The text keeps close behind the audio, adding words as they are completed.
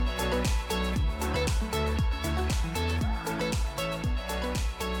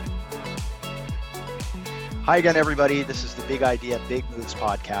Hi again, everybody. This is the Big Idea, Big Moves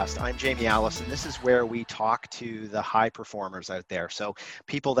podcast. I'm Jamie Allison. This is where we talk to the high performers out there. So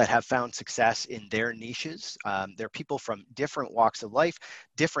people that have found success in their niches. They're people from different walks of life,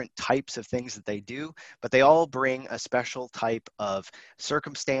 different types of things that they do, but they all bring a special type of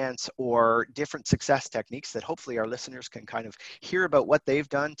circumstance or different success techniques that hopefully our listeners can kind of hear about what they've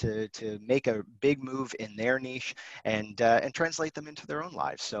done to make a big move in their niche and translate them into their own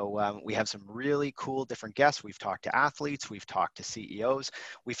lives. So we have some really cool different guests. We've talked to athletes, we've talked to CEOs,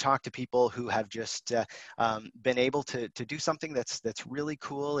 we've talked to people who have just been able to do something that's really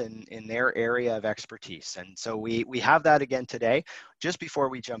cool in their area of expertise. And so we have that again today. Just before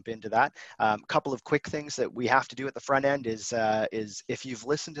we jump into that, a couple of quick things that we have to do at the front end is if you've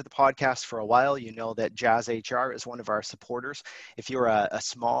listened to the podcast for a while, you know that Jazz HR is one of our supporters. If you're a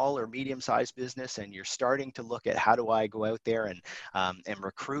small or medium-sized business and you're starting to look at how do I go out there and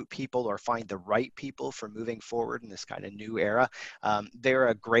recruit people or find the right people for moving forward in this kind of new era, they're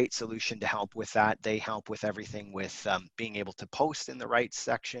a great solution to help with that. They help with everything with being able to post in the right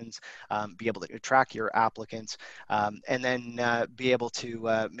sections, be able to track your applicants, and then be able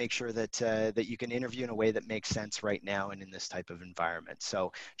to make sure that that you can interview in a way that makes sense right now and in this type of environment.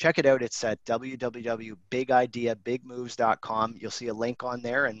 So check it out. It's at www.bigideabigmoves.com. You'll see a link on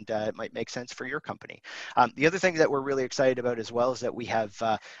there, and it might make sense for your company. The other thing that we're really excited about as well is that we have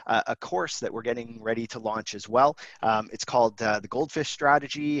a course that we're getting ready to launch as well. It's called the Goldfish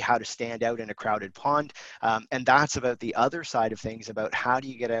Strategy, How to Stand Out in a Crowded Pond. And that's about the other side of things, about how do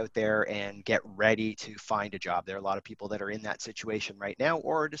you get out there and get ready to find a job. There are a lot of people that are in that situation right now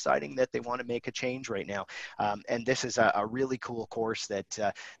or are deciding that they want to make a change right now. And this is a really cool course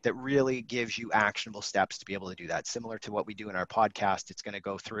that really gives you actionable steps to be able to do that. Similar to what we do in our podcast, it's going to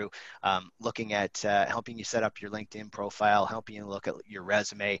go through looking at helping you set up your LinkedIn profile, helping you look at your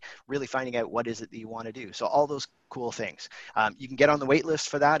resume, really finding out what is it that you want to do. So all those cool things. You can get on the wait list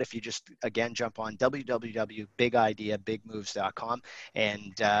for that if you just, again, jump on www.bigideabigmoves.com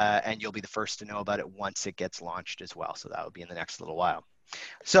and you'll be the first to know about it once it gets launched as well. So that will be in the next little while.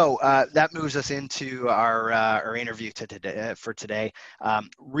 So that moves us into our interview for today.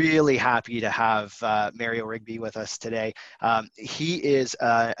 Really happy to have Mario Rigby with us today. He is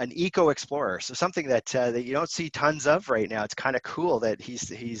an eco explorer, so something that you don't see tons of right now. It's kind of cool that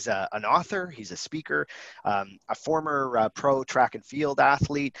he's an author, he's a speaker, a former pro track and field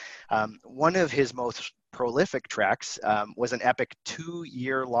athlete. One of his most prolific treks was an epic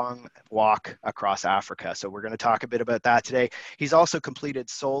 2-year-long walk across Africa. So we're going to talk a bit about that today. He's also completed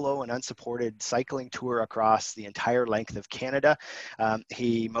solo and unsupported cycling tour across the entire length of Canada.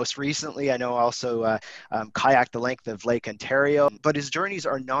 He most recently, I know, also kayaked the length of Lake Ontario. But his journeys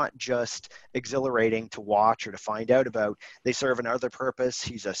are not just exhilarating to watch or to find out about. They serve another purpose.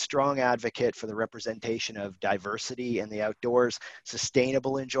 He's a strong advocate for the representation of diversity in the outdoors,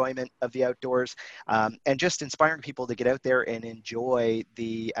 sustainable enjoyment of the outdoors, and just inspiring people to get out there and enjoy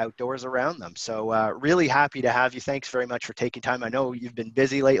the outdoors around them. So really happy to have you. Thanks very much for taking time. I know you've been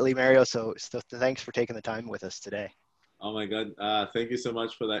busy lately, Mario, so thanks for taking the time with us today. Oh my God. Thank you so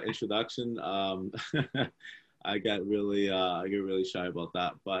much for that introduction. I get really shy about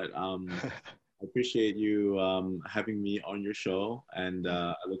that, but I appreciate you having me on your show, and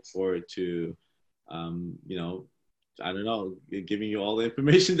I look forward to, you know, I don't know, giving you all the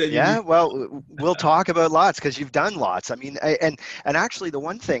information that you need. Yeah, well, we'll talk about lots because you've done lots. I mean, and actually, the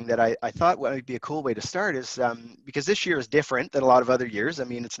one thing that I thought would be a cool way to start is because this year is different than a lot of other years. I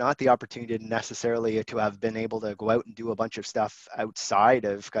mean, it's not the opportunity necessarily to have been able to go out and do a bunch of stuff outside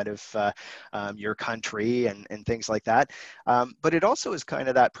of kind of your country and things like that. But it also is kind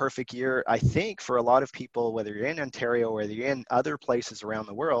of that perfect year, I think, for a lot of people, whether you're in Ontario or you're in other places around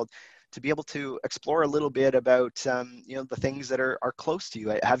the world, to be able to explore a little bit about the things that are close to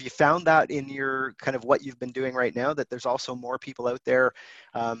you. Have you found that in your kind of what you've been doing right now, that there's also more people out there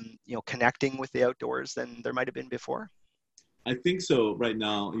connecting with the outdoors than there might have been before? I think so. Right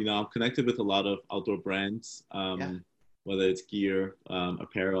now, I'm connected with a lot of outdoor brands, Yeah. whether it's gear,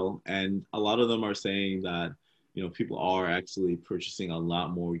 apparel, and a lot of them are saying that, people are actually purchasing a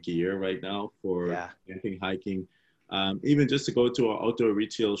lot more gear right now for Yeah. camping, hiking. Even just to go to our outdoor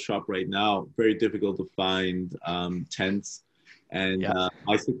retail shop right now, very difficult to find tents. And Yeah.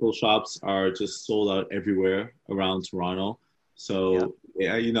 bicycle shops are just sold out everywhere around Toronto. Yeah. So,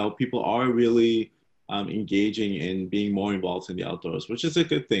 yeah, people are really engaging in being more involved in the outdoors, which is a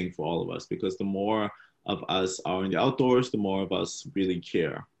good thing for all of us, because the more of us are in the outdoors, the more of us really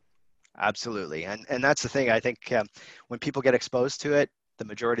care. Absolutely. And that's the thing. I think when people get exposed to it, the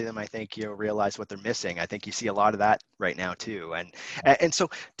majority of them, I think, realize what they're missing. I think you see a lot of that right now too. And so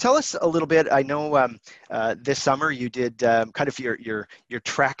tell us a little bit. I know this summer you did kind of your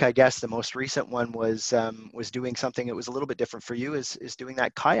trek. I guess the most recent one was doing something that was a little bit different for you. Is doing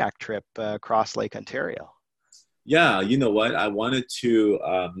that kayak trip across Lake Ontario. Yeah, you know what? I wanted to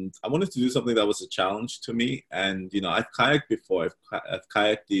do something that was a challenge to me, and I've kayaked before. I've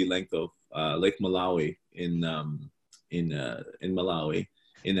kayaked the length of Lake Malawi in Malawi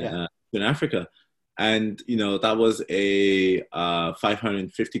Yeah. in Africa, and that was a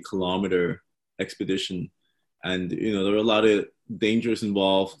 550-kilometer expedition, and there were a lot of dangers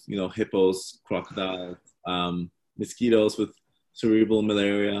involved. Hippos, crocodiles, mosquitoes with cerebral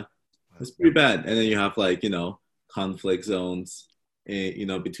malaria. It's pretty bad. And then you have conflict zones,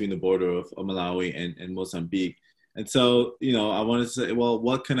 between the border of Malawi and Mozambique. And so, I wanted to say, well,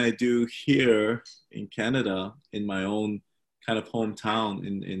 what can I do here in Canada, in my own kind of hometown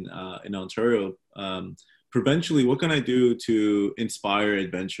in Ontario? Provincially, what can I do to inspire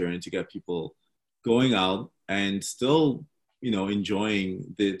adventure and to get people going out and still,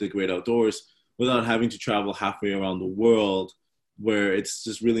 enjoying the great outdoors without having to travel halfway around the world, where it's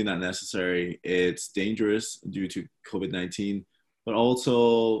just really not necessary. It's dangerous due to COVID-19, but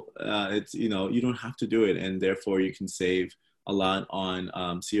also it's, you don't have to do it. And therefore you can save a lot on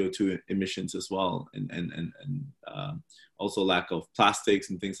CO2 emissions as well. And also lack of plastics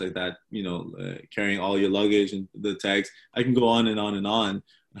and things like that, carrying all your luggage and the tags. I can go on and on and on,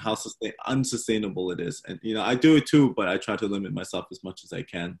 and how unsustainable it is. And, I do it too, but I try to limit myself as much as I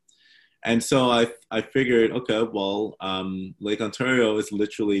can. And so I figured, okay, well, Lake Ontario is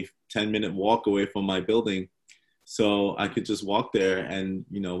literally 10-minute walk away from my building. So I could just walk there. And,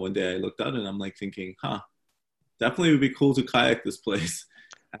 one day I looked out and I'm like thinking, definitely would be cool to kayak this place.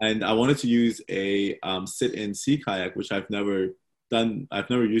 And I wanted to use a sit-in sea kayak, which I've never done. I've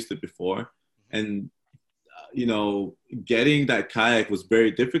never used it before. And, getting that kayak was very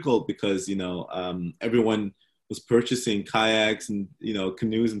difficult because, everyone was purchasing kayaks and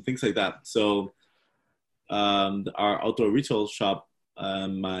canoes and things like that. So our outdoor retail shop,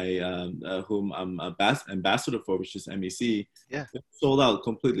 whom I'm ambassador for, which is MEC, Yeah. sold out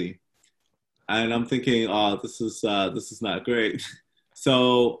completely. And I'm thinking, oh, this is not great.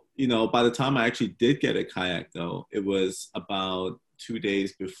 So by the time I actually did get a kayak, though, it was about 2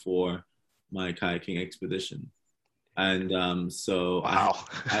 days before my kayaking expedition. And so wow.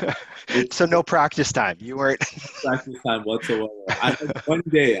 So no practice time. You weren't practice time whatsoever. I had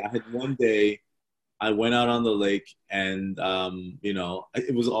one day I went out on the lake and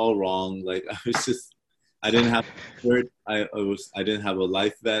it was all wrong. Like I didn't have a shirt. I didn't have a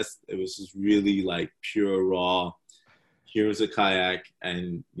life vest. It was just really like pure raw. Here's a kayak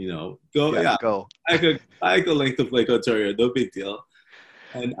and go. Yeah, go. I could the length of Lake Ontario, no big deal.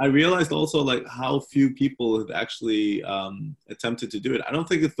 And I realized also like how few people have actually attempted to do it. I don't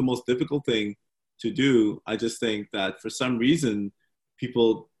think it's the most difficult thing to do. I just think that for some reason,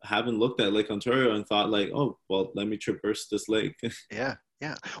 people haven't looked at Lake Ontario and thought like, oh, well, let me traverse this lake. Yeah.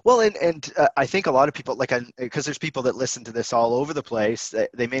 Yeah. Well, and I think a lot of people, because there's people that listen to this all over the place,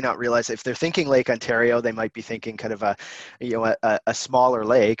 they may not realize if they're thinking Lake Ontario, they might be thinking kind of a smaller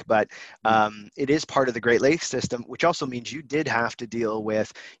lake, but it is part of the Great Lakes system, which also means you had to deal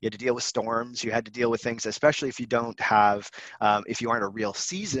with storms, you had to deal with things, especially if you don't have, if you aren't a real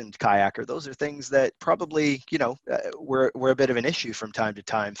seasoned kayaker. Those are things that probably, were a bit of an issue from time to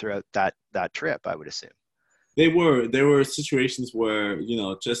time throughout that trip, I would assume. There were situations where,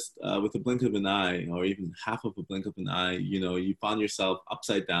 just with a blink of an eye or even half of a blink of an eye, you found yourself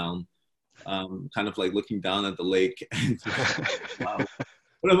upside down, kind of like looking down at the lake. And, wow,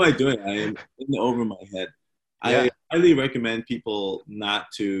 what am I doing? I am in over my head. Yeah. I highly recommend people not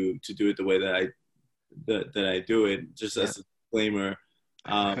to do it the way that I do it, just as a disclaimer.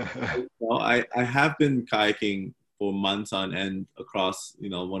 I have been kayaking for months on end across,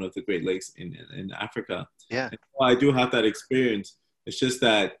 one of the Great Lakes in Africa. Yeah. So I do have that experience. It's just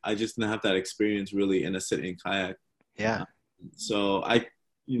that I just didn't have that experience really in a sit-in kayak. Yeah. So I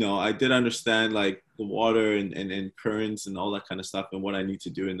did understand like the water and currents and all that kind of stuff and what I need to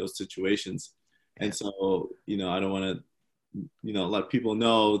do in those situations. Yeah. And so, I don't want to, let people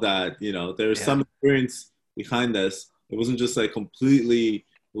know that, there's some experience behind this. It wasn't just like completely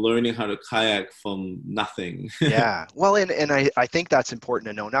learning how to kayak from nothing. Yeah. Well, and I think that's important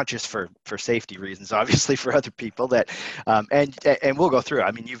to know, not just for safety reasons, obviously for other people that, and we'll go through.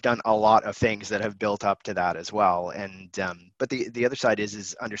 I mean, you've done a lot of things that have built up to that as well. And, but the other side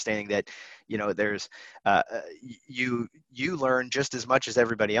is understanding that, you know, there's you learn just as much as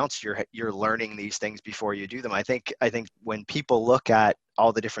everybody else. You're learning these things before you do them. I think when people look at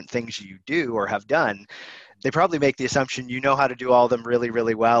all the different things you do or have done, they probably make the assumption you know how to do all of them really,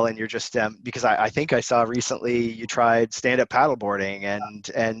 really well, and you're just because I think I saw recently you tried stand-up paddleboarding,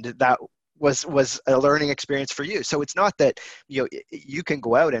 and that was a learning experience for you. So it's not that you can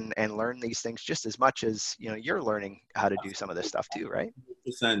go out and learn these things just as much as you're learning how to do some of this stuff too, right?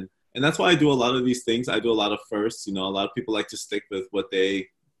 100%. And that's why I do a lot of these things. I do a lot of firsts. A lot of people like to stick with what they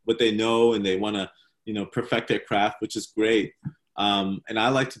know, and they want to perfect their craft, which is great. And I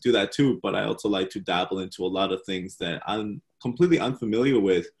like to do that too, but I also like to dabble into a lot of things that I'm completely unfamiliar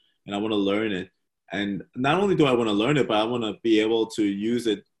with, and I want to learn it. And not only do I want to learn it, but I want to be able to use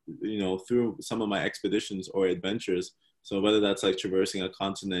it, through some of my expeditions or adventures. So whether that's like traversing a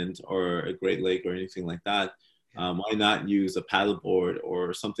continent or a Great Lake or anything like that, why not use a paddleboard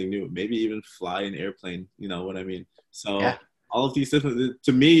or something new? Maybe even fly an airplane. You know what I mean? Yeah. So all of these different,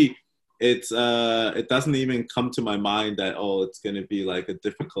 to me, it doesn't even come to my mind that, oh, it's going to be like a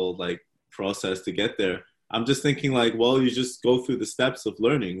difficult like process to get there. I'm just thinking like, well, you just go through the steps of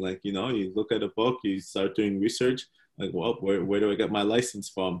learning. Like, you look at a book, you start doing research. Like, well, where do I get my license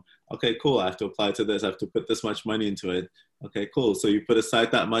from? Okay, cool. I have to apply to this. I have to put this much money into it. Okay, cool. So you put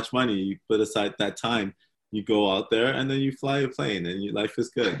aside that much money, you put aside that time, you go out there, and then you fly a plane, and your life is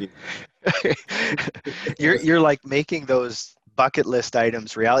good. You're like making those bucket list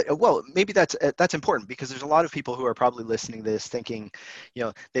items reality. Well, maybe that's important, because there's a lot of people who are probably listening to this thinking,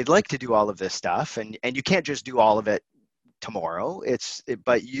 they'd like to do all of this stuff, and you can't just do all of it tomorrow.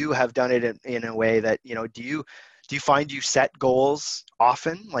 But you have done it in a way that, do you find you set goals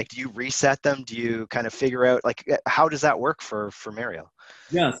often? Like, do you reset them? Do you kind of figure out, like, how does that work for Mariel?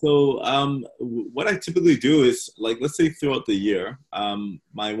 Yeah. So what I typically do is, like, let's say throughout the year,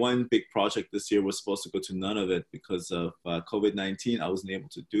 my one big project this year was supposed to go to Nunavut because of COVID-19. I wasn't able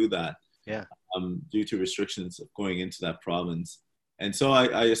to do that. Yeah. Due to restrictions of going into that province. And so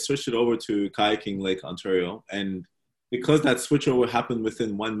I switched it over to kayaking Lake Ontario. And because that switchover happened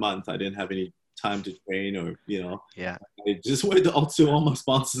within 1 month, I didn't have any time to train or, Yeah. I just went to all my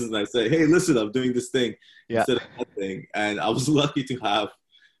sponsors and I said, hey, listen, I'm doing this thing Yeah. instead of that thing. And I was lucky to have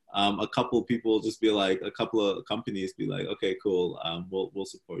a couple of people just be like, a couple of companies be like, okay, cool, we'll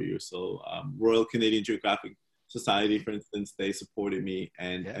support you. So Royal Canadian Geographic Society, for instance, they supported me,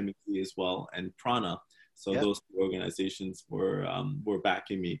 and Yeah. MEC as well, and Prana. So Yeah. those two organizations were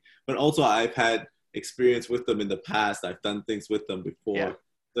backing me. But also I've had experience with them in the past. I've done things with them before. Yeah.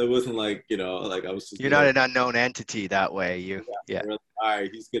 So it wasn't like, like I was just, You're not an unknown entity that way. Yeah. all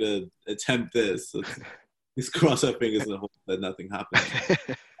right, he's gonna attempt this. Let's cross our fingers and hope that nothing happens.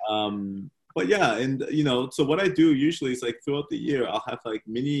 But yeah, and so what I do usually is, like, throughout the year, I'll have like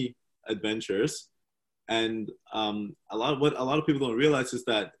mini adventures, and a lot of people don't realize is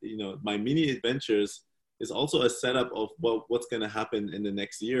that my mini adventures is also a setup of what's going to happen in the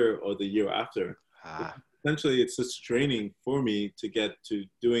next year or the year after. Essentially, it's just training for me to get to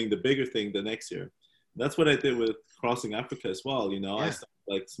doing the bigger thing the next year. That's what I did with Crossing Africa as well. Yeah. I started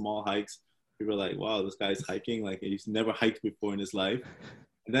like small hikes. People are like, wow, this guy's hiking. Like, he's never hiked before in his life.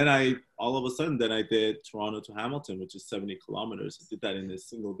 And then all of a sudden, I did Toronto to Hamilton, which is 70 kilometers. I did that in a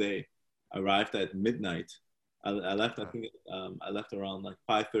single day. I arrived at midnight. I left, I think, I left around like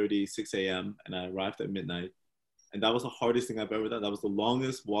 5:30, 6 a.m. and I arrived at midnight. And that was the hardest thing I've ever done. That was the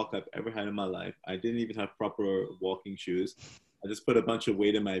longest walk I've ever had in my life. I didn't even have proper walking shoes. I just put a bunch of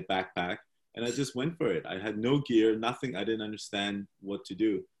weight in my backpack and I just went for it. I had no gear, nothing. I didn't understand what to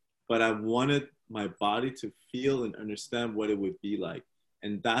do. But I wanted my body to feel and understand what it would be like.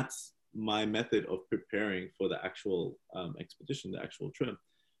 And that's my method of preparing for the actual expedition, the actual trip.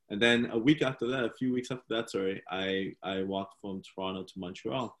 And then a few weeks after that, sorry, I walked from Toronto to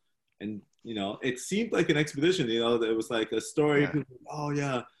Montreal. And, it seemed like an expedition, there was like a story. Yeah. People, oh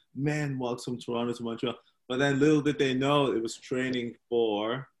yeah, man walks from Toronto to Montreal. But then little did they know it was training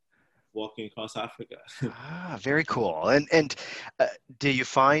for walking across Africa. Very cool. And do you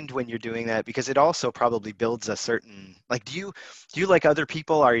find when you're doing that, because it also probably builds a certain, like, do you like other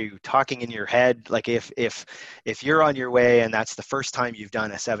people? Are you talking in your head? Like, if you're on your way and that's the first time you've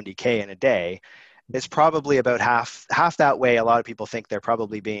done a 70K in a day, it's probably about half that way. A lot of people think they're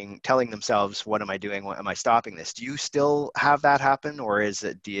probably telling themselves, what am I doing? What am I stopping this? Do you still have that happen, or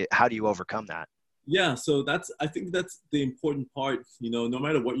how do you overcome that? Yeah, so I think that's the important part, no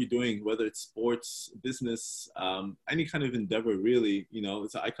matter what you're doing, whether it's sports, business, any kind of endeavor, really,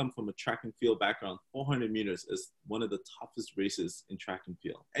 so I come from a track and field background. 400 meters is one of the toughest races in track and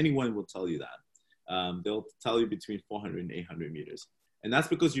field. Anyone will tell you that. They'll tell you between 400 and 800 meters. And that's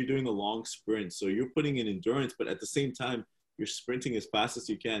because you're doing a long sprint. So you're putting in endurance, but at the same time, you're sprinting as fast as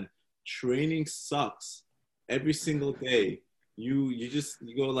you can. Training sucks every single day. You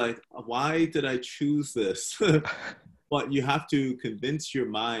go like, why did I choose this? But you have to convince your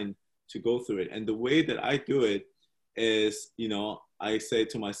mind to go through it. And the way that I do it is, I say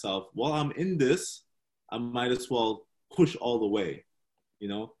to myself, well, I'm in this, I might as well push all the way.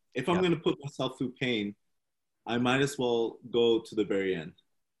 If I'm going to put myself through pain, I might as well go to the very end,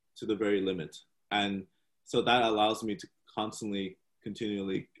 to the very limit. And so that allows me to continually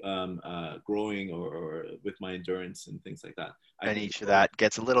growing or with my endurance and things like that. And each of that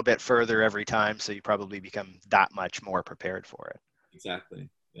gets a little bit further every time, so you probably become that much more prepared for it. Exactly.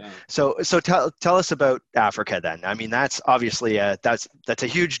 Yeah. So tell us about Africa then. I mean, that's obviously that's a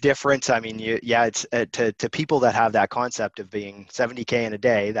huge difference. I mean, it's to people that have that concept of being 70K in a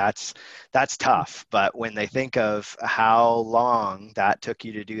day, that's tough. But when they think of how long that took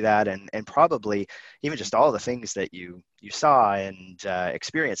you to do that, and probably even just all the things that you saw and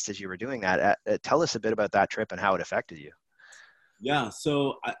experienced as you were doing that, tell us a bit about that trip and how it affected you. Yeah.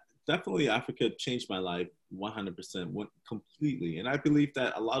 So definitely Africa changed my life 100%, completely. And I believe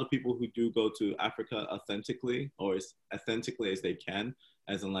that a lot of people who do go to Africa authentically, or as authentically as they can,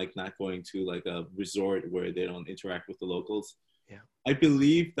 as in like not going to like a resort where they don't interact with the locals. Yeah. I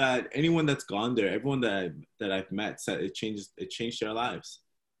believe that anyone that's gone there, everyone that I've met said it changed their lives.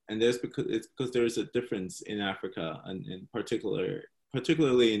 And it's because there's a difference in Africa, and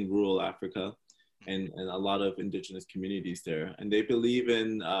particularly in rural Africa. And a lot of indigenous communities there, and they believe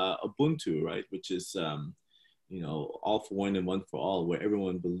in Ubuntu, right? Which is, all for one and one for all, where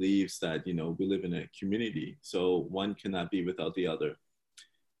everyone believes that, we live in a community, so one cannot be without the other.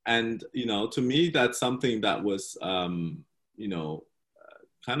 And, to me, that's something that was, kind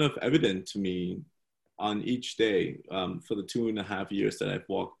of evident to me on each day for the 2.5 years that I've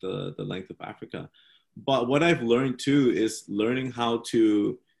walked the length of Africa. But what I've learned too is learning how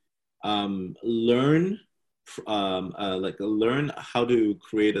to learn how to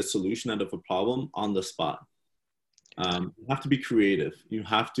create a solution out of a problem on the spot. You have to be creative. You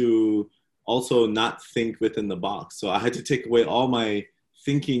have to also not think within the box. So I had to take away all my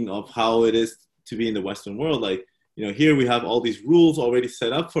thinking of how it is to be in the Western world. Like, here we have all these rules already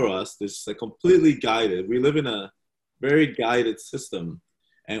set up for us. This like completely guided. We live in a very guided system,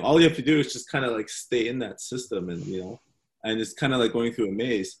 and all you have to do is just kind of like stay in that system, and and it's kind of like going through a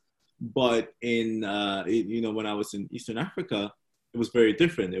maze. But in, when I was in Eastern Africa, it was very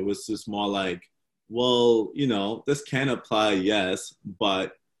different. It was just more like, well, this can apply, yes,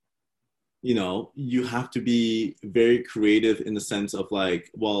 but, you have to be very creative in the sense of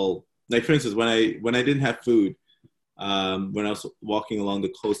like, well, like for instance, when I didn't have food, when I was walking along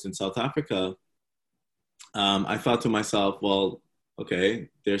the coast in South Africa, I thought to myself, well, okay,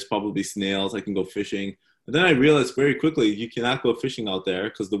 there's probably snails, I can go fishing. But then I realized very quickly you cannot go fishing out there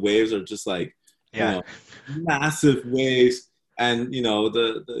because the waves are just like, massive waves, and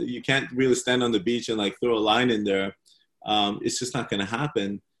you can't really stand on the beach and like throw a line in there. It's just not going to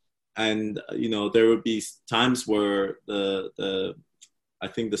happen. And there would be times where I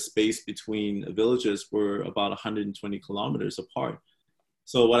think the space between villages were about 120 kilometers apart.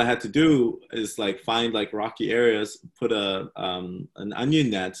 So what I had to do is like find like rocky areas, put an onion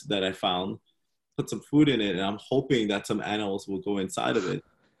net that I found, put some food in it, and I'm hoping that some animals will go inside of it.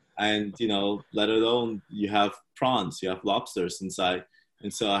 And let alone you have prawns, you have lobsters inside.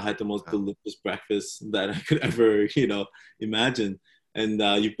 And so I had the most delicious breakfast that I could ever imagine. And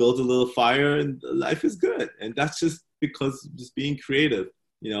you build a little fire and life is good. And that's just because just being creative.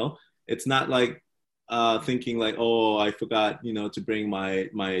 It's not like thinking like, oh, I forgot, to bring my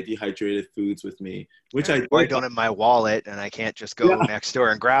dehydrated foods with me, which I don't have my wallet and I can't just go next door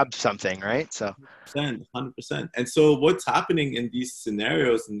and grab something, right? So 100%. And so what's happening in these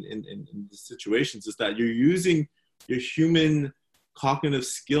scenarios and in these situations is that you're using your human cognitive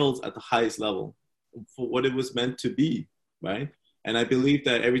skills at the highest level for what it was meant to be, right? And I believe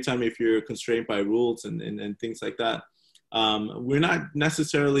that every time if you're constrained by rules and things like that, we're not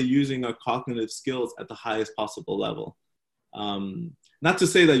necessarily using our cognitive skills at the highest possible level. Not to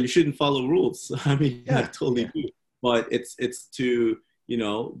say that you shouldn't follow rules. I mean, I totally do. But it's to,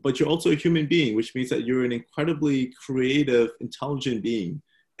 but you're also a human being, which means that you're an incredibly creative, intelligent being.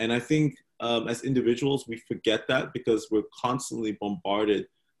 And I think as individuals, we forget that because we're constantly bombarded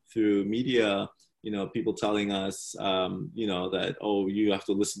through media, people telling us, that, oh, you have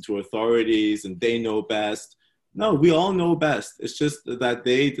to listen to authorities and they know best. No, we all know best. It's just that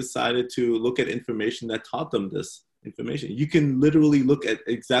they decided to look at information that taught them this information. You can literally look at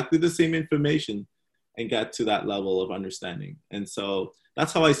exactly the same information and get to that level of understanding. And so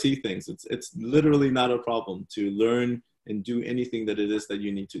that's how I see things. It's literally not a problem to learn and do anything that it is that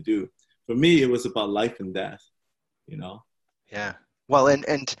you need to do. For me, it was about life and death, you know? Yeah. Well,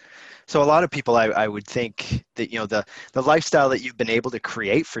 and so a lot of people, I would think that, the lifestyle that you've been able to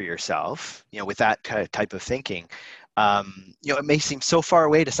create for yourself, with that kind of type of thinking, it may seem so far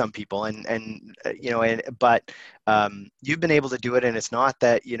away to some people, but you've been able to do it, and it's not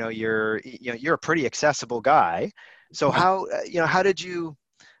that, you're a pretty accessible guy. So how did you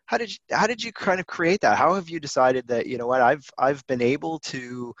kind of create that? How have you decided that, what, I've been able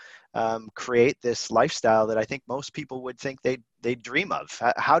to create this lifestyle that I think most people would think they dream of?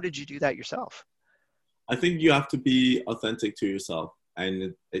 How did you do that yourself? I think you have to be authentic to yourself.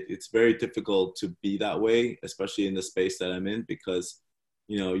 And it's very difficult to be that way, especially in the space that I'm in, because,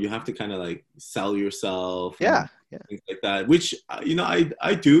 you have to kind of like sell yourself Yeah, and yeah, things like that, which,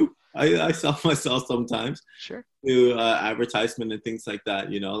 I do. I sell myself sometimes sure. to advertisement and things like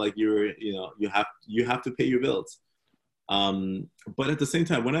that, like you have to pay your bills. But at the same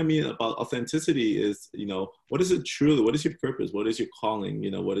time, what I mean about authenticity is, what is it truly? What is your purpose? What is your calling?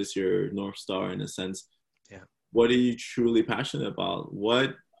 What is your North Star in a sense? Yeah, What are you truly passionate about?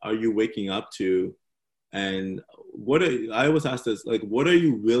 What are you waking up to? And I always ask this, like, what are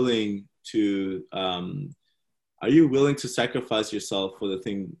you willing to sacrifice yourself for the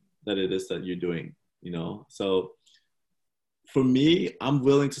thing that it is that you're doing? So for me, I'm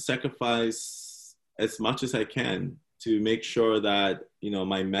willing to sacrifice as much as I can to make sure that,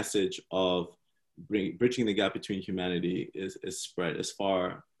 my message of bridging the gap between humanity is spread as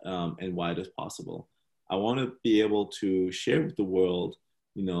far and wide as possible. I want to be able to share with the world,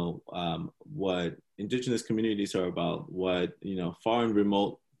 what indigenous communities are about, what, far and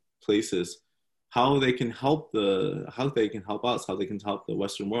remote places, how they can help us, how they can help the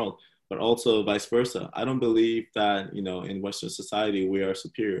Western world, but also vice versa. I don't believe that, in Western society, we are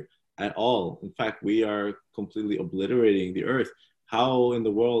superior at all. In fact, we are completely obliterating the earth. How in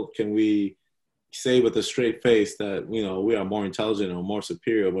the world can we say with a straight face that, we are more intelligent or more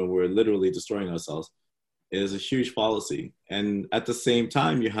superior when we're literally destroying ourselves? It is a huge fallacy. And at the same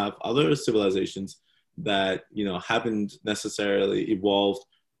time, you have other civilizations that, haven't necessarily evolved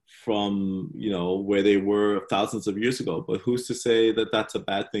from, where they were thousands of years ago. But who's to say that that's a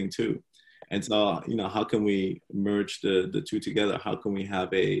bad thing too? And so, how can we merge the two together? How can we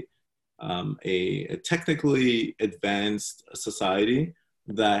have a technically advanced society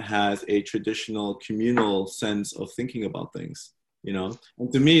that has a traditional communal sense of thinking about things?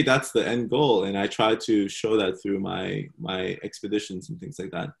 And to me, that's the end goal, and I try to show that through my expeditions and things like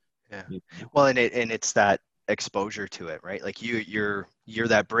that. Yeah. you Well, and it's that exposure to it, right? Like you're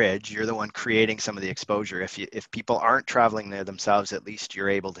that bridge. You're the one creating some of the exposure. If people aren't traveling there themselves, at least you're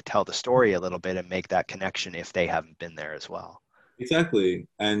able to tell the story a little bit and make that connection if they haven't been there as well. Exactly.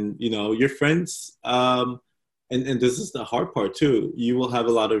 And, your friends, and this is the hard part too. You will have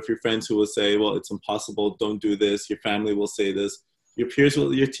a lot of your friends who will say, well, it's impossible. Don't do this. Your family will say this. Your peers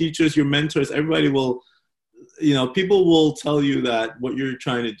will, your teachers, your mentors, everybody will, people will tell you that what you're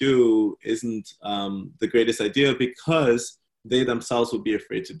trying to do isn't the greatest idea because they themselves will be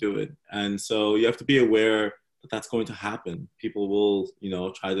afraid to do it. And so you have to be aware that that's going to happen. People will,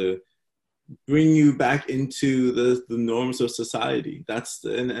 try to bring you back into the norms of society.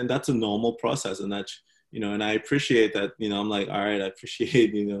 And that's a normal process. And that's, and I appreciate that, I'm like, all right, I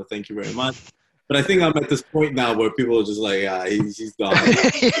appreciate, thank you very much. But I think I'm at this point now where people are just like, he's gone.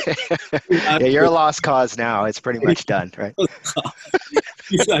 Yeah, you're a lost cause now. It's pretty much done, right?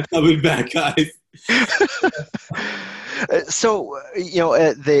 He's not coming back, guys. So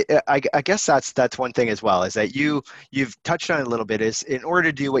I guess that's one thing as well, is that you've touched on it a little bit, is in order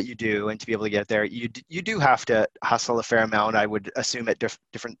to do what you do and to be able to get there, you do have to hustle a fair amount, I would assume, at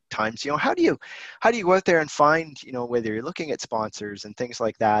different times. How do you go out there and find, whether you're looking at sponsors and things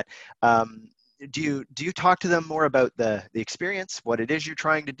like that? Do you talk to them more about the experience, what it is you're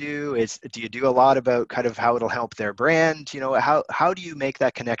trying to do? Do you do a lot about kind of how it'll help their brand? How do you make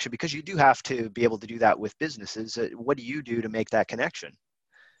that connection? Because you do have to be able to do that with businesses. What do you do to make that connection?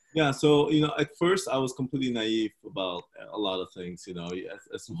 Yeah, so at first I was completely naive about a lot of things,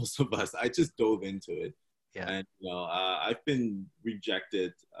 as most of us. I just dove into it, Yeah. and I've been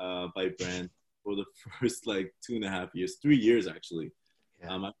rejected by brands for the first like 2.5 years, 3 years actually.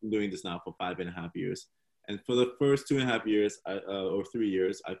 Yeah. I've been doing this now for 5.5 years. And for the first 2.5 years or 3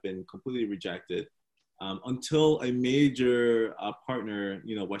 years, I've been completely rejected until a major partner,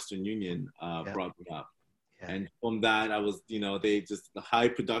 Western Union, Yeah. brought me up. Yeah. And from that, I was, they just the high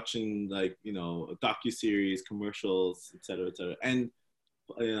production, like, docuseries, commercials, et cetera, and,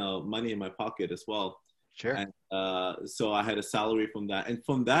 money in my pocket as well. Sure. And so I had a salary from that, and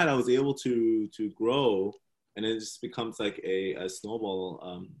from that I was able to grow, and it just becomes like a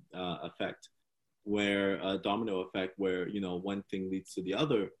snowball effect, where a domino effect, where you know one thing leads to the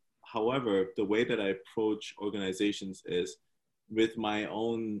other. However, the way that I approach organizations is with my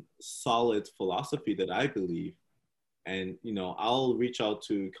own solid philosophy that I believe, and you know I'll reach out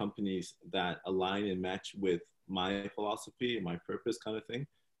to companies that align and match with my philosophy and my purpose, kind of thing,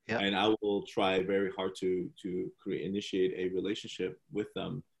 Yeah. and I will try very hard to initiate a relationship with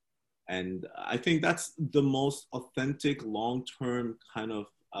them. And I think that's the most authentic, long-term kind of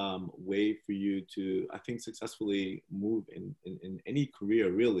way for you to, I think, successfully move in any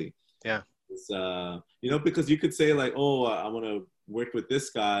career, really. Yeah. It's, you know, because you could say like, oh, I want to work with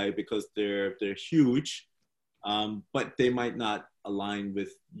this guy because they're huge, but they might not align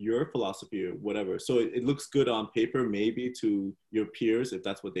with your philosophy or whatever. So it looks good on paper, maybe to your peers, if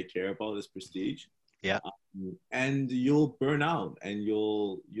that's what they care about is prestige. Yeah. And you'll burn out, and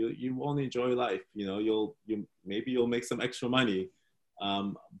you won't enjoy life. You know, maybe you'll make some extra money,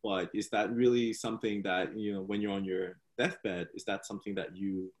 but is that really something that, you know, when you're on your deathbed, is that something that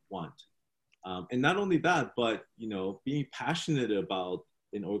you want? And not only that, but you know, being passionate about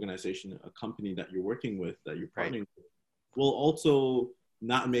an organization, a company that you're working with, that you're Right. partnering with, will also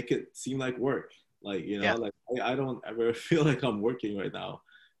not make it seem like work. Like, you know, Yeah. like I don't ever feel like I'm working right now,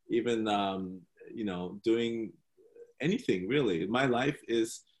 even you know, doing anything really. My life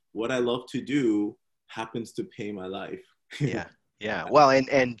is what I love to do happens to pay my life. Yeah. Yeah. Well,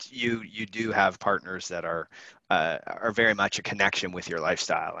 and you do have partners that are very much a connection with your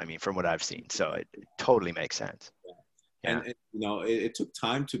lifestyle. I mean, from what I've seen, so it totally makes sense. Yeah. And you know, it took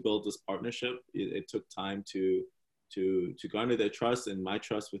time to build this partnership. It took time to garner their trust and my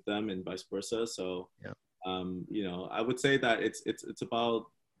trust with them, and vice versa. So Yeah. you know, I would say that it's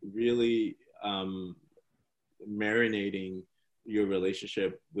about really marinating your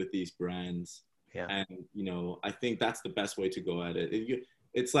relationship with these brands. Yeah. And you know, I think that's the best way to go at it.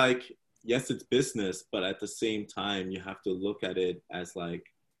 It's like, yes, it's business, but at the same time you have to look at it as like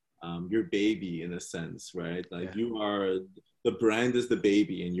your baby, in a sense, right? Like, Yeah. you are, the brand is the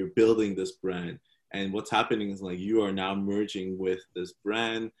baby, and you're building this brand, and what's happening is like you are now merging with this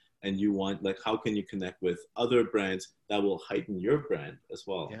brand, and you want, like, how can you connect with other brands that will heighten your brand as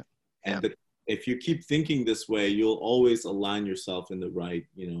well? Yeah. Yeah. And if you keep thinking this way, you'll always align yourself in the right,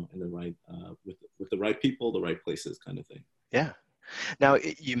 you know, in the right with the right people, the right places, kind of thing. Yeah. Now,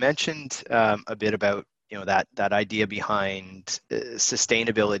 you mentioned a bit about, you know, that idea behind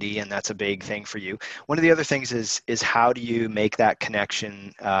sustainability, and that's a big thing for you. One of the other things is how do you make that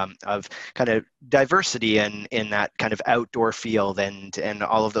connection of kind of diversity and in that kind of outdoor field and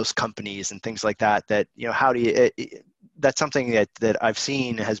all of those companies and things like that. That, you know, how do you? That's something that I've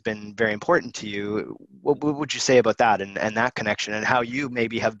seen has been very important to you. What would you say about that and that connection, and how you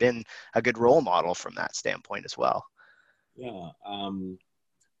maybe have been a good role model from that standpoint as well? Yeah.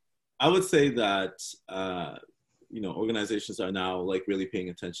 I would say that you know, organizations are now like really paying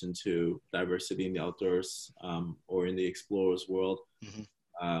attention to diversity in the outdoors, or in the explorers world.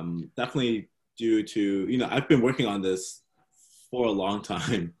 Mm-hmm. Definitely due to, you know, I've been working on this for a long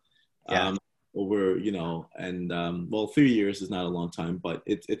time, Yeah. over, you know, and well, 3 years is not a long time, but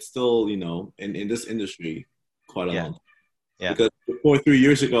it's still, you know, in this industry, quite a Yeah. long time. Yeah. Because before 3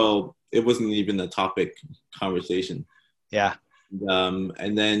 years ago, it wasn't even a topic conversation. Yeah.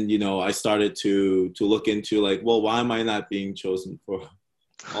 And then, you know, I started to look into like, well, why am I not being chosen for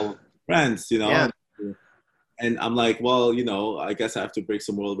all of my friends, you know? Yeah. And I'm like, well, you know, I guess I have to break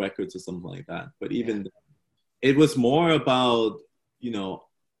some world records or something like that. But Yeah. even it was more about, you know,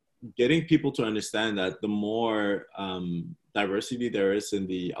 getting people to understand that the more diversity there is in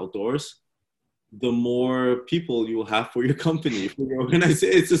the outdoors, the more people you will have for your company, for your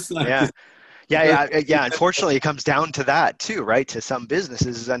organization. It's just like, Yeah. Yeah, it yeah, yeah. Unfortunately, it comes down to that too, right? To some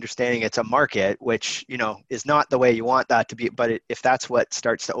businesses, is understanding it's a market, which, you know, is not the way you want that to be. But if that's what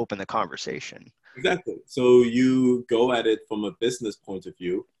starts to open the conversation. exactly. So you go at it from a business point of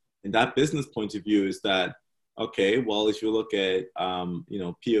view, and that business point of view is that, okay, well, if you look at you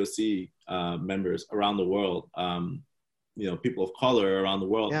know, POC members around the world, you know, people of color around the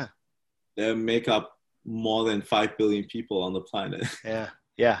world, Yeah. they make up more than 5 billion people on the planet. Yeah.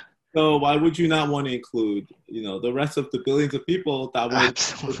 Yeah. So why would you not want to include, you know, the rest of the billions of people that would put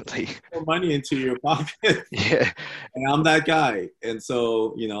Absolutely. more money into your pocket? Yeah. And I'm that guy. And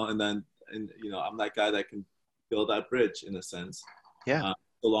so, you know, and you know, I'm that guy that can build that bridge, in a sense, Yeah.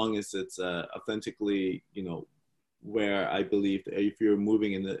 so long as it's authentically, you know, where I believe that if you're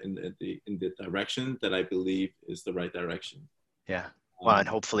moving in the direction that I believe is the right direction. Yeah. Well, and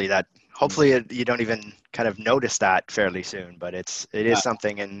hopefully you don't even kind of notice that fairly soon, but it Yeah. is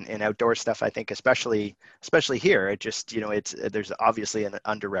something in outdoor stuff, I think, especially here, it just, there's obviously an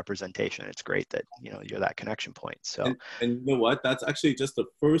underrepresentation. It's great that, you're that connection point. So, And you know what? That's actually just the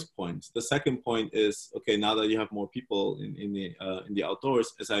first point. The second point is, okay, now that you have more people in the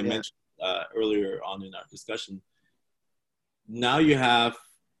outdoors, as I mentioned earlier on in our discussion, now you have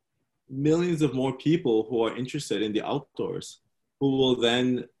millions of more people who are interested in the outdoors, who will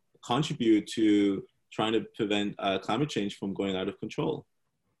then contribute to trying to prevent climate change from going out of control.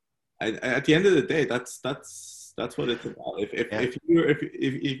 At the end of the day, that's what it's about.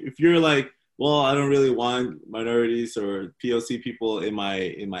 If you're like, well, I don't really want minorities or POC people in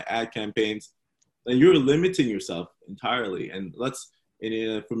my ad campaigns, then you're limiting yourself entirely. And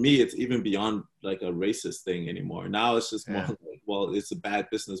for me, it's even beyond like a racist thing anymore. Now it's just more like, well, it's a bad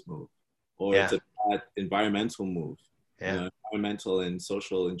business move, or it's a bad environmental move. Yeah. Environmental and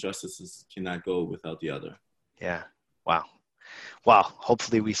social injustices cannot go without the other. Yeah. Wow. Well,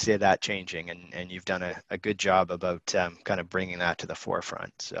 hopefully we see that changing, and you've done a good job about kind of bringing that to the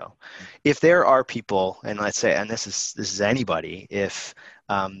forefront. So if there are people, and let's say, and this is anybody, if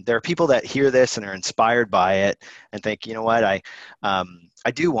there are people that hear this and are inspired by it and think, you know what, I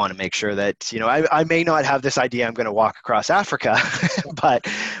do want to make sure that, I may not have this idea I'm going to walk across Africa,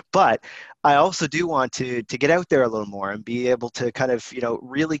 but I also do want to get out there a little more and be able to kind of,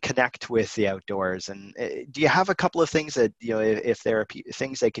 really connect with the outdoors. And do you have a couple of things that, if there are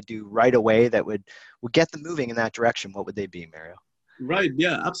things they could do right away that would get them moving in that direction, what would they be, Mario? Right.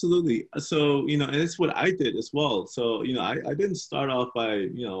 Yeah, absolutely. So, and it's what I did as well. So, I didn't start off by,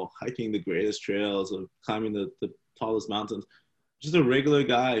 hiking the greatest trails or climbing the tallest mountains. Just a regular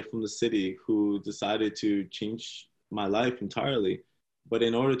guy from the city who decided to change my life entirely. But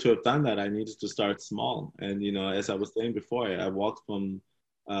in order to have done that, I needed to start small. And, as I was saying before, I walked from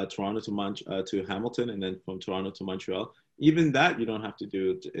Toronto to Hamilton, and then from Toronto to Montreal. Even that you don't have to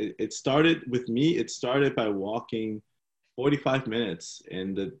do. It started with me. It started by walking 45 minutes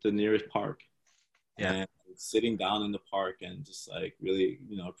in the nearest park, and sitting down in the park and just like really,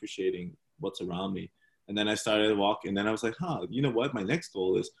 appreciating what's around me. And then I started walking, and then I was like, you know what? My next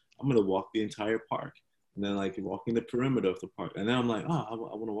goal is I'm going to walk the entire park. And then like walking the perimeter of the park. And then I'm like, I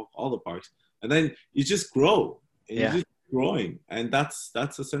want to walk all the parks. And then you just grow, and you just growing. And that's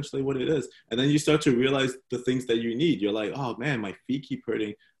essentially what it is. And then you start to realize the things that you need. You're like, oh man, my feet keep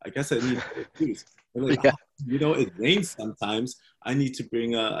hurting. I guess I need shoes. Like, it rains sometimes. I need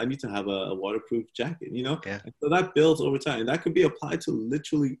to have a waterproof jacket, And so that builds over time. And that could be applied to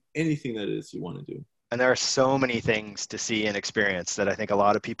literally anything that it is you want to do. And there are so many things to see and experience that I think a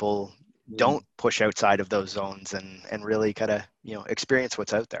lot of people don't push outside of those zones and really kind of, experience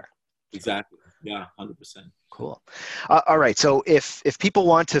what's out there. Exactly. Yeah, 100%. Cool. All right. So if people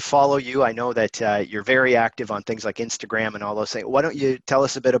want to follow you, I know that you're very active on things like Instagram and all those things. Why don't you tell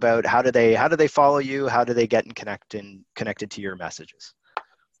us a bit about how do they follow you? How do they get connected to your messages?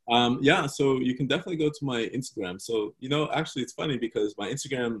 So you can definitely go to my Instagram. So, actually it's funny because my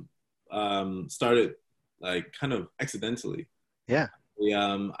Instagram started like kind of accidentally. Yeah.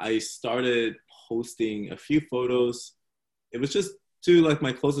 I started posting a few photos. It was just to like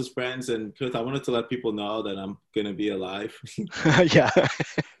my closest friends, and because I wanted to let people know that I'm gonna be alive. Yeah.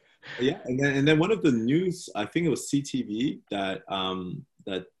 Yeah, and then one of the news, I think it was CTV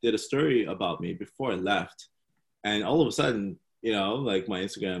that did a story about me before I left, and all of a sudden, like my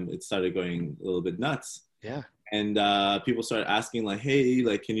Instagram, it started going a little bit nuts. Yeah. And people started asking like, hey,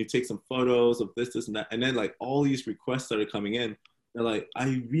 like, can you take some photos of this, and that? And then like all these requests started coming in. They're like,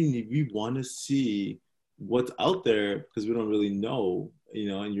 we want to see what's out there because we don't really know,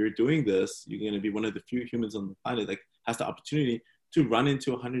 and you're doing this. You're going to be one of the few humans on the planet that has the opportunity to run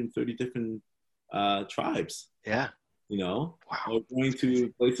into 130 different tribes. Yeah. Wow. Or going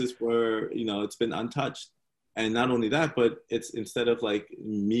to places where, it's been untouched. And not only that, but it's instead of like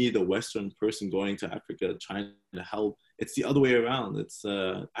me, the Western person going to Africa, trying to help, it's the other way around. It's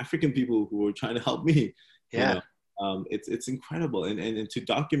African people who are trying to help me. Yeah. It's incredible. And to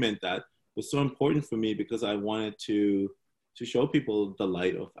document that was so important for me because I wanted to show people the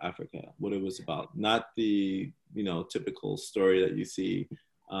light of Africa, what it was about, not the, typical story that you see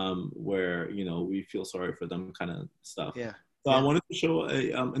where, we feel sorry for them kind of stuff. Yeah. So I wanted to show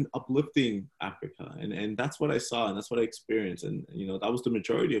an uplifting Africa, and that's what I saw, and that's what I experienced, and that was the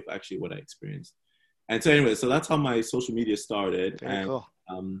majority of actually what I experienced. And so anyway, so that's how my social media started. Very cool.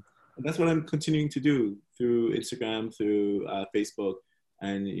 And that's what I'm continuing to do through Instagram, through Facebook.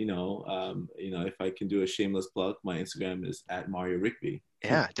 And if I can do a shameless plug, my Instagram is at Mario Rigby.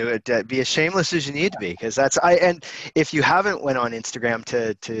 Yeah, do it. Be as shameless as you need to be, because and if you haven't went on Instagram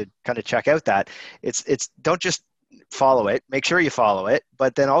to kind of check out that, it's don't just follow it, make sure you follow it,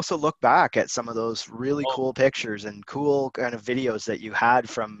 but then also look back at some of those really Oh, cool pictures and cool kind of videos that you had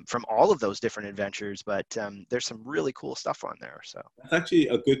from all of those different adventures. But there's some really cool stuff on there. So that's actually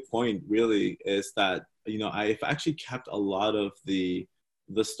a good point, really, is that, I've actually kept a lot of the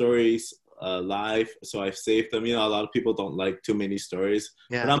stories live. So I've saved them. A lot of people don't like too many stories,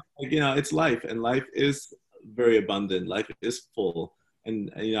 but yeah, I'm like, it's life, and life is very abundant. Life is full. And,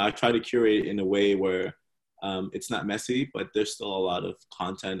 I try to curate in a way where it's not messy, but there's still a lot of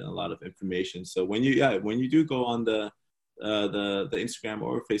content and a lot of information. So when you do go on the Instagram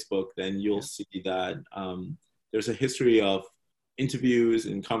or Facebook, then you'll yeah, see that there's a history of interviews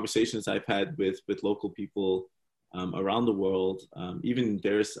and conversations I've had with local people around the world. Even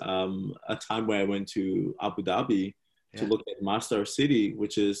there's a time where I went to Abu Dhabi to yeah. look at Masdar City,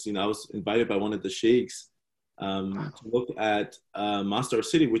 which is, I was invited by one of the sheikhs Wow, to look at Masdar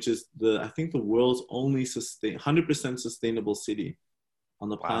City, which is I think the world's only 100% sustainable city on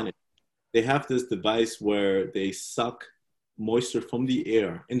the wow. planet. They have this device where they suck moisture from the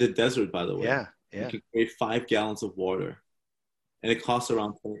air in the desert, by the way. Yeah, You yeah. can create 5 gallons of water, and it costs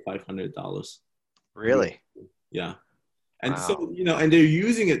around $2,500. Really? Yeah. And Wow. so, and they're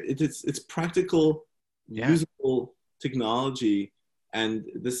using it. It's practical, Yeah. usable technology. And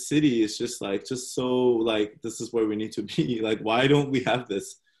the city is just so like, this is where we need to be. Like, why don't we have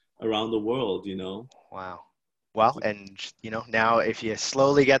this around the world? Wow. Well, and now if you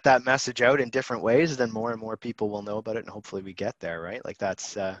slowly get that message out in different ways, then more and more people will know about it, and hopefully we get there, right? Like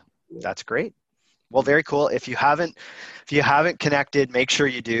that's great. Well, very cool. If you haven't connected, make sure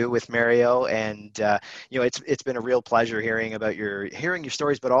you do with Mario. And it's been a real pleasure hearing your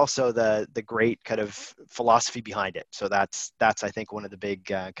stories, but also the great kind of philosophy behind it. So that's I think one of the big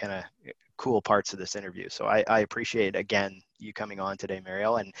kind of cool parts of this interview. So I appreciate again you coming on today,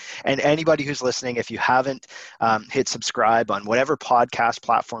 Mario, and anybody who's listening. If you haven't hit subscribe on whatever podcast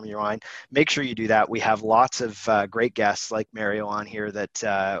platform you're on, make sure you do that. We have lots of great guests like Mario on here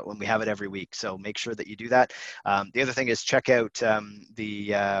that when we have it every week. So make sure that you do that. The other thing is check out the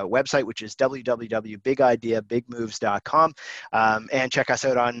website, which is www.bigideabigmoves.com, and check us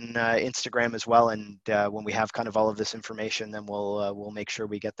out on Instagram as well. And when we have kind of all of this information, then we'll make sure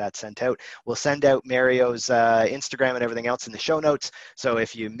we get that sent out. We'll send out Mario's Instagram and everything else in the show notes. So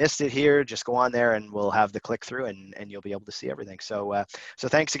if you missed it here, just go on there and we'll have the click through and you'll be able to see everything. So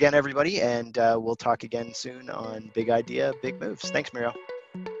thanks again, everybody. And we'll talk again soon on Big Idea, Big Moves. Thanks, Mario.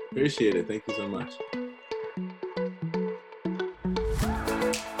 Appreciate it. Thank you so much.